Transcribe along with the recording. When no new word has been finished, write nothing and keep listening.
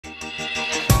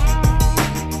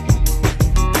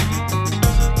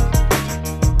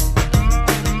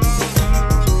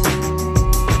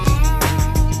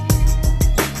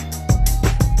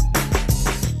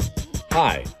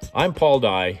I'm Paul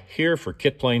Dye, here for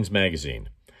Kitplanes magazine.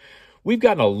 We've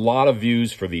gotten a lot of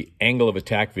views for the angle of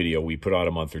attack video we put out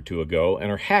a month or two ago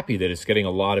and are happy that it's getting a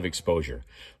lot of exposure.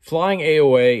 Flying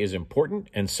AOA is important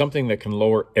and something that can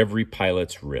lower every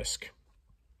pilot's risk.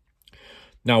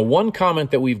 Now, one comment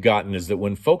that we've gotten is that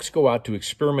when folks go out to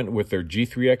experiment with their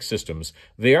G3X systems,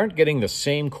 they aren't getting the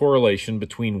same correlation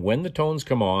between when the tones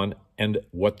come on and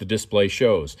what the display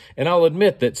shows. And I'll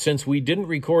admit that since we didn't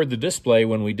record the display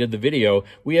when we did the video,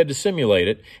 we had to simulate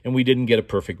it, and we didn't get a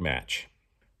perfect match.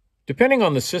 Depending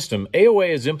on the system,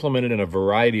 AOA is implemented in a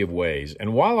variety of ways,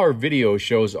 and while our video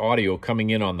shows audio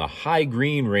coming in on the high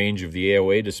green range of the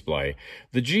AOA display,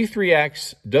 the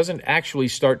G3X doesn't actually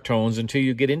start tones until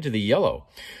you get into the yellow.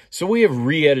 So we have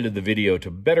re-edited the video to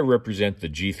better represent the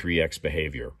G3X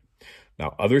behavior.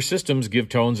 Now, other systems give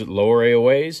tones at lower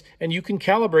AOAs, and you can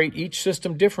calibrate each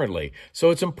system differently. So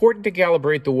it's important to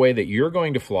calibrate the way that you're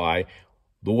going to fly,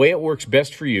 the way it works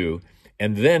best for you,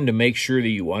 and then to make sure that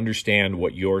you understand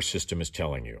what your system is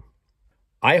telling you.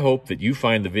 I hope that you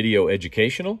find the video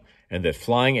educational and that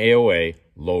flying AOA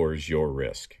lowers your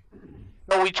risk.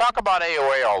 Well, we talk about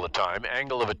AOA all the time,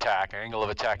 angle of attack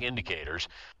indicators.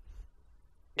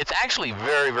 It's actually a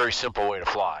very, very simple way to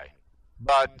fly,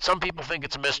 but some people think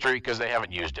it's a mystery because they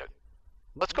haven't used it.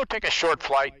 Let's go take a short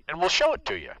flight and we'll show it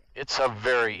to you. It's a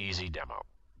very easy demo.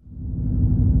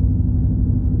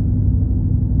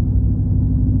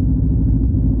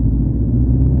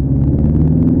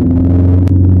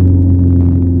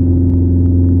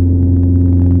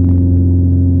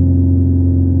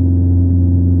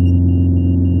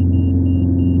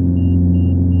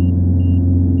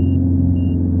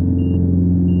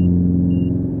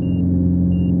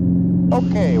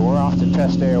 Okay, we're off to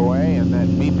test AOA, and that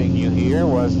beeping you hear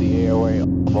was the AOA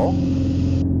audible.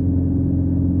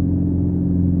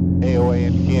 AOA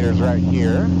indicators right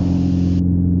here.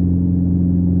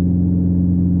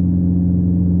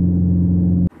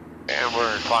 And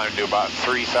we're inclined to do about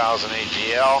 3,000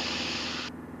 AGL.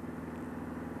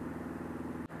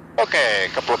 Okay, a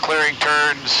couple of clearing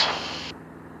turns.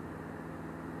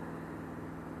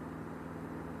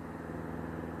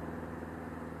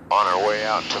 On our way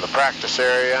out to the practice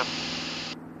area.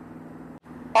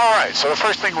 Alright, so the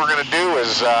first thing we're going to do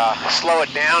is slow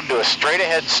it down to a straight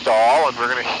ahead stall, and we're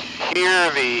going to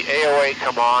hear the AOA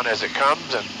come on as it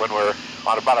comes, and when we're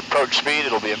on about approach speed,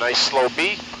 it'll be a nice slow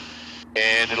beat,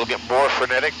 and it'll get more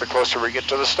frenetic the closer we get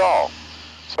to the stall.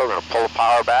 So we're going to pull the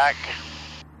power back.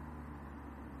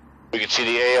 We can see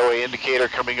the AOA indicator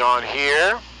coming on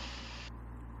here.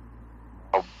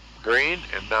 Oh, green,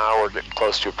 and now we're getting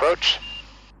close to approach.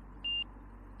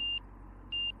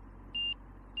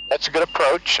 That's a good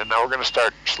approach, and now we're going to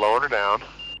start slowing her down.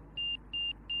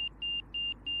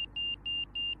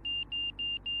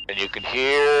 And you can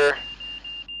hear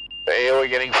the AOA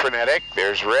getting frenetic.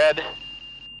 There's red.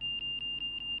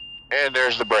 And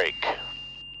there's the brake.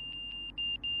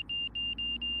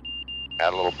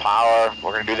 Add a little power.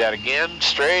 We're going to do that again,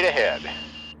 straight ahead.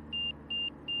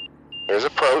 There's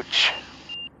approach.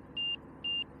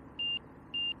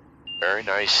 Very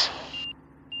nice.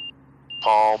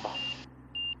 Calm.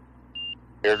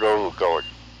 Here goes going.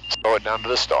 Slow it down to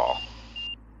the stall.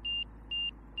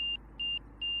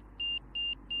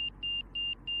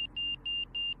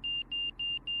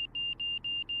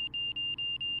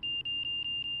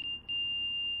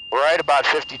 We're right about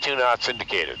 52 knots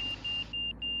indicated.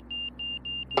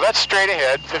 So that's straight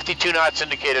ahead, 52 knots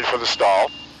indicated for the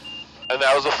stall, and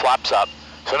that was the flaps up.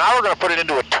 So now we're going to put it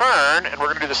into a turn, and we're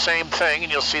going to do the same thing,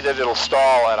 and you'll see that it'll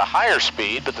stall at a higher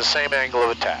speed, but the same angle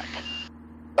of attack.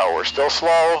 So we're still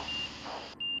slow.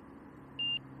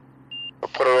 We'll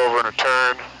put it over in a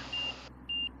turn.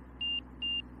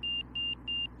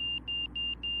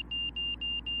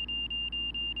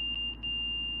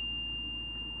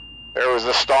 There was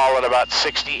the stall at about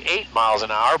 68 miles an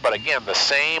hour, but again, the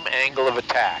same angle of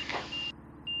attack.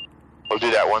 We'll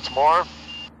do that once more.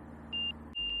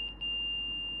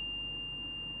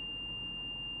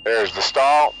 There's the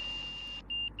stall,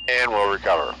 and we'll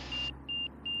recover.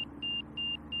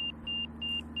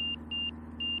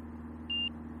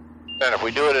 Then if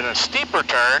we do it in a steeper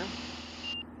turn,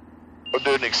 we'll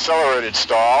do an accelerated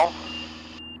stall.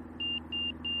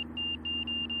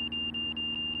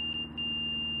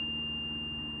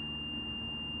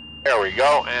 There we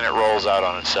go, and it rolls out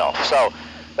on itself. So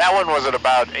that one was at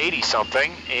about 80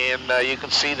 something, and you can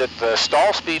see that the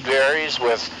stall speed varies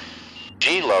with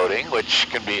G loading, which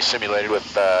can be simulated with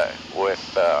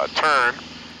turn,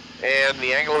 and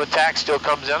the angle of attack still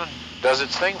comes in and does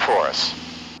its thing for us.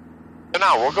 So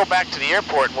now we'll go back to the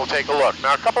airport and we'll take a look.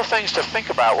 Now, a couple things to think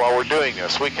about while we're doing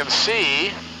this. We can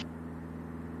see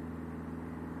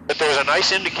that there's a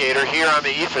nice indicator here on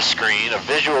the EFIS screen, a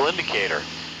visual indicator.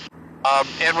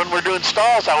 And when we're doing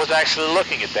stalls, I was actually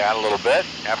looking at that a little bit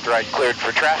after I'd cleared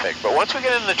for traffic. But once we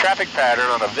get into the traffic pattern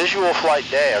on a visual flight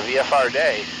day, a VFR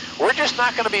day, we're just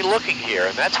not going to be looking here.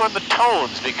 And that's when the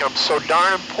tones become so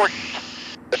darn important.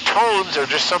 The tones are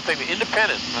just something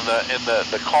independent. And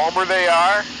the calmer they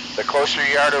are, the closer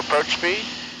you are to approach speed.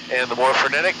 And the more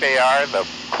frenetic they are, the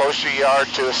closer you are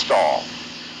to a stall.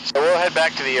 So we'll head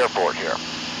back to the airport here.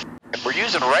 And we're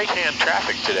using right-hand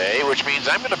traffic today, which means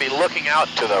I'm going to be looking out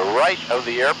to the right of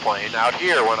the airplane out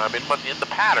here when I'm in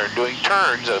the pattern doing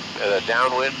turns,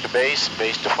 downwind to base and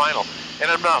base to final.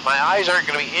 And my eyes aren't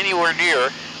going to be anywhere near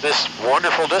this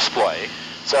wonderful display.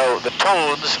 So the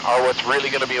tones are what's really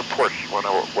going to be important when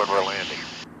we're landing.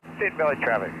 State Valley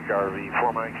traffic, RV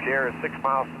 4 Mike Sierra, 6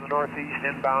 miles to the northeast,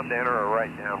 inbound to enter a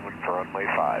right downwind for runway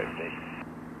 5.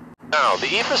 Now, the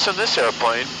EFIS in this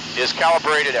airplane is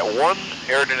calibrated at one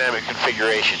aerodynamic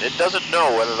configuration. It doesn't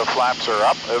know whether the flaps are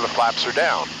up or the flaps are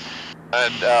down.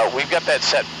 And we've got that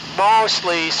set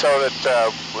mostly so that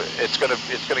it's going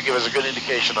to give us a good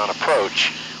indication on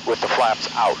approach with the flaps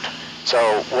out.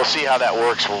 So we'll see how that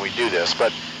works when we do this.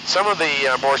 But some of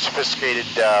the more sophisticated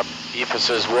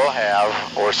EFISs will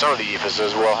have, or some of the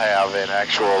EFISs will have an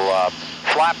actual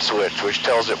flap switch, which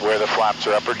tells it where the flaps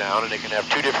are up or down, and it can have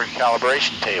two different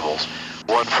calibration tables,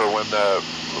 one for where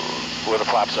the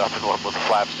flaps up and one with the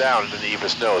flaps down, and then the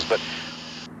EFIS knows. But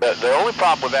the only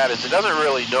problem with that is it doesn't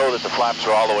really know that the flaps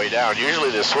are all the way down. Usually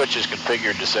the switch is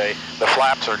configured to say the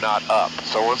flaps are not up.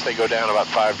 So once they go down about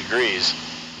 5 degrees,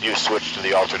 you switch to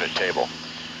the alternate table.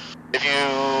 If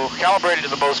you calibrate it to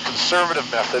the most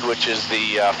conservative method, which is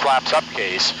the flaps up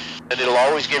case, then it'll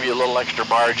always give you a little extra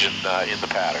margin in the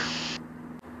pattern.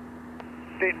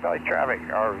 State Valley traffic,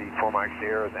 RV 4 Mike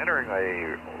Sierra is entering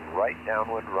a right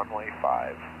downwind runway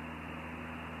 5.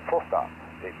 Full stop.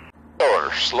 So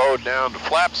we're slowed down to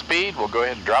flap speed. We'll go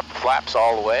ahead and drop the flaps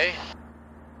all the way.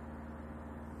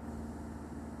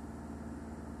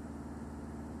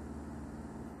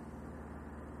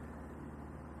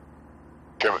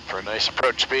 Trim it for a nice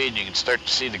approach speed. You can start to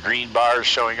see the green bars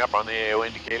showing up on the AO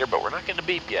indicator, but we're not going to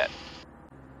beep yet.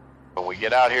 When we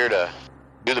get out here to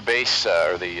do the base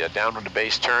or the downwind to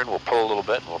base turn, we'll pull a little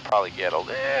bit and we'll probably get a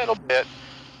little bit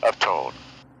of tone.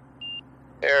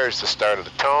 There's the start of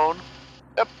the tone.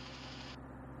 Yep.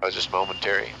 That was just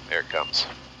momentary. There it comes.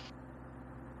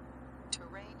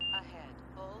 Terrain ahead.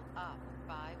 Pull up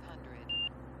 500.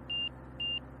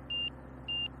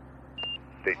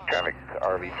 State traffic,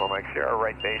 RV 4 Mike Sierra,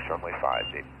 right base, runway 5,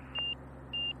 deep.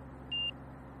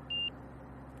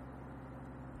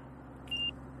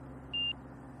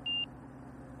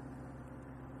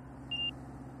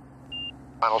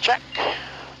 Final check.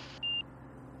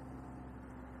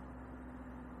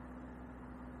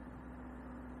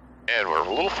 And we're a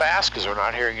little fast because we're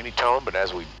not hearing any tone, but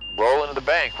as we roll into the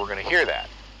bank, we're going to hear that.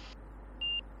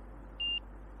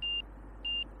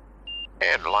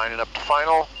 And lining up to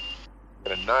final.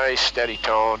 Get a nice steady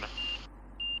tone.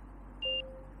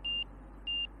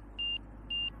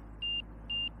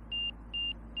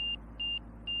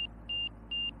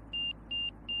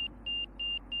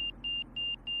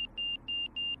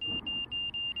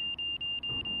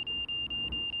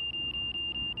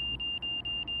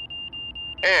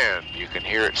 And you can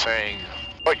hear it saying,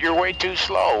 but you're way too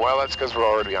slow. Well, that's because we're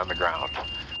already on the ground.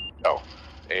 So,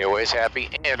 AOA is happy,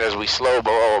 and as we slow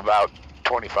below about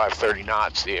 25-30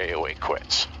 knots, the AOA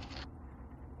quits.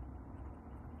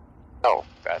 So,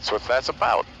 that's what that's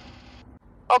about.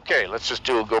 Okay, let's just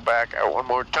go back one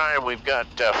more time. We've got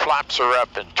flaps are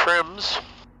up and trims.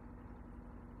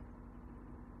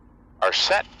 Our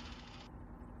set.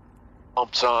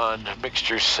 Pumps on,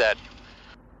 mixture set.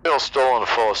 Fuel still on the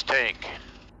fullest tank.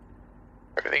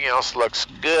 Everything else looks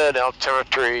good.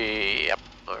 Altimetry, yep,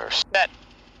 we're set.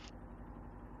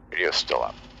 Radio's still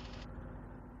up.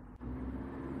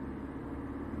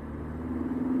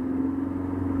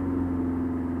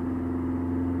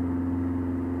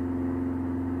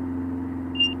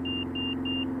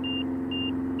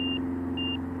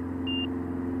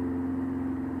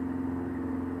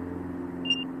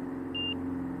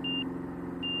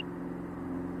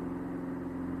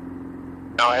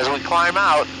 Now, as we climb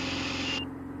out,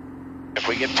 if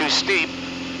we get too steep,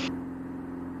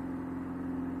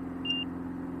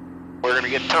 we're going to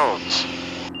get tones.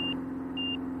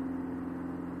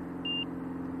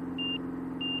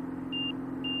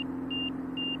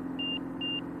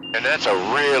 And that's a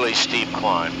really steep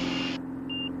climb.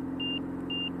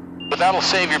 But that'll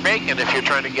save your bacon if you're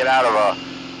trying to get out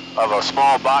of a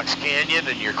small box canyon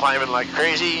and you're climbing like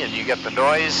crazy and you get the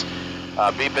noise.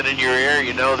 beeping in your ear,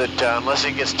 you know that unless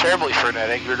it gets terribly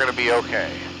frenetic, you're going to be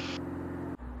okay.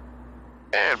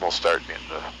 And we'll start getting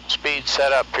the speed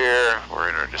set up here. We're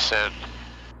in our descent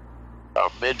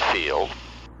about midfield.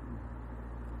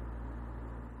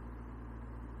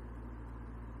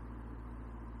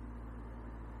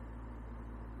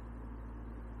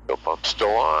 Fuel pump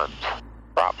still on.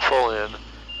 Prop full in.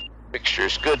 Mixture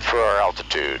is good for our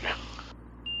altitude.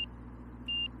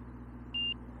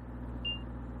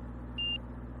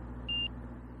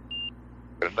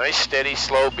 Got a nice steady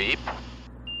slow beep,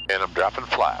 and I'm dropping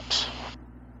flaps.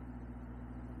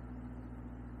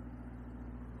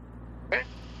 Okay.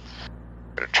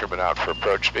 Gonna trim it out for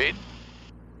approach speed.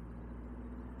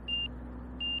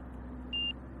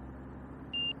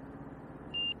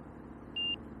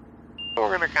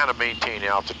 We're gonna kind of maintain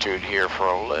altitude here for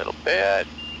a little bit.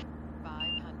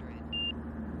 500.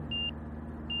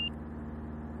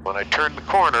 When I turn the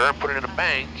corner and put it in a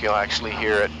bank, you'll actually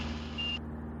hear it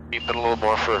beeping a little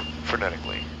more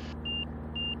frenetically.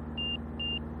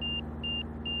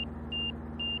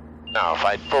 Now, if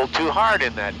I'd pulled too hard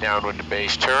in that downwind to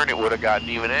base turn, it would have gotten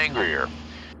even angrier,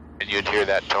 and you'd hear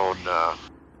that tone a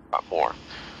lot more.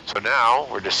 So now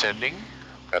we're descending,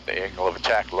 got the angle of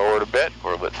attack lowered a bit,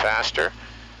 we're a bit faster,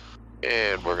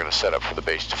 and we're going to set up for the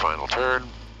base to final turn.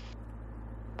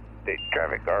 State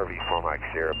traffic RV 4 Mike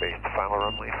Sierra, base to final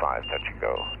runway 5, touch and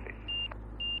go.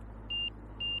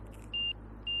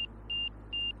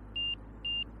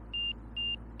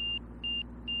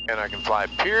 And I can fly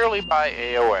purely by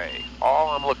AOA.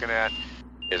 All I'm looking at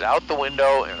is out the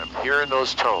window and I'm hearing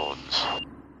those tones.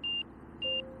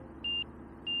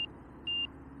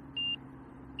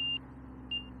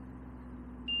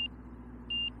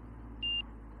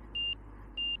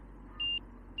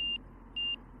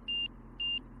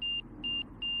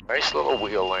 Nice little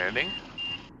wheel landing.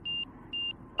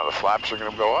 Now the flaps are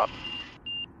going to go up.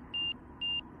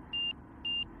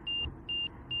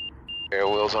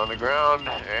 Tail wheels on the ground,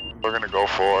 and we're going to go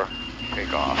for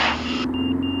takeoff. State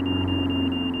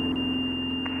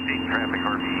traffic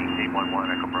RV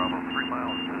 811 Echo Bravo, 3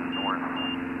 miles to the north,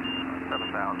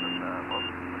 7,000.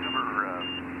 Maneuver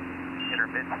enter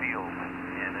midfield,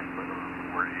 and then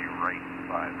we're to your right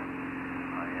 5.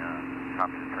 I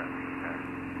copy the traffic.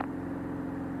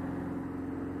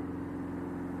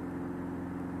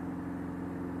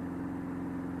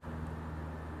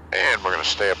 And we're going to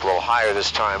stay up a little higher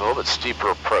this time, a little bit steeper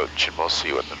approach, and we'll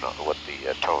see what the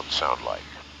tones sound like.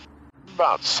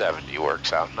 About 70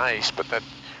 works out nice, but that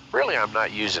really I'm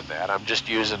not using that. I'm just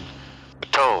using the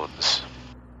tones.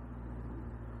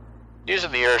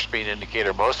 Using the airspeed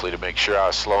indicator mostly to make sure I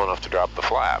was slow enough to drop the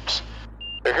flaps.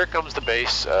 So here comes the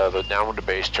base, the downwind to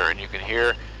base turn. You can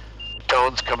hear the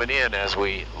tones coming in as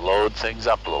we load things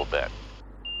up a little bit.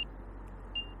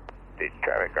 State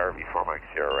traffic RV 4 Mike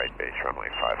Sierra, right base, runway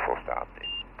 5, full stop.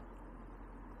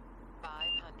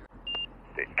 500.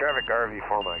 State traffic RV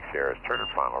 4 Mike Sierra, turn and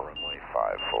final, runway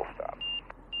 5, full stop.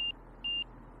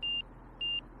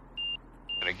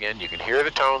 And again, you can hear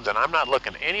the tones, and I'm not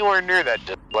looking anywhere near that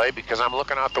display because I'm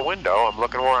looking out the window, I'm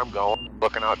looking where I'm going,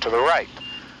 looking out to the right,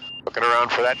 looking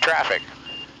around for that traffic.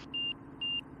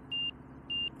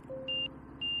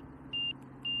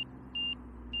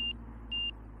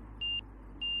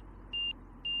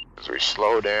 As we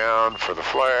slow down for the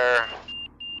flare.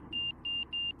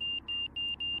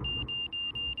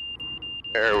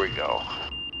 There we go.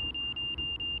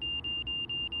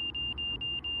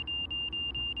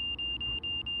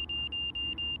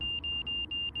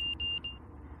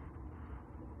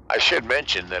 I should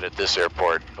mention that at this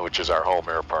airport, which is our home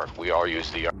airport, we all use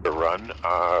the underrun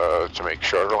to make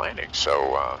shorter landings.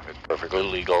 So it's perfectly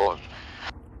legal, and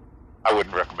I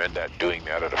wouldn't recommend doing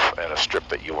that at a strip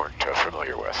that you weren't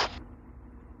familiar with.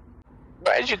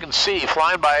 But as you can see,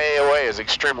 flying by AOA is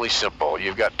extremely simple.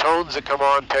 You've got tones that come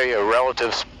on, tell you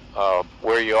relative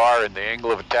where you are in the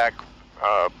angle of attack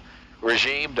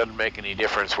regime. Doesn't make any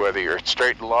difference whether you're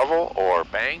straight and level or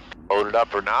banked, loaded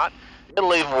up or not.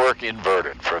 It'll even work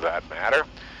inverted for that matter.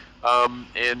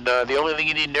 The only thing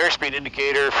you need an airspeed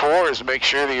indicator for is to make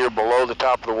sure that you're below the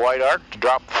top of the white arc to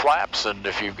drop the flaps, and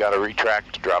if you've got to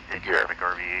retract to drop the gear. Traffic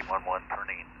RV 811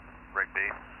 turning right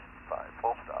base 5,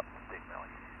 full stop.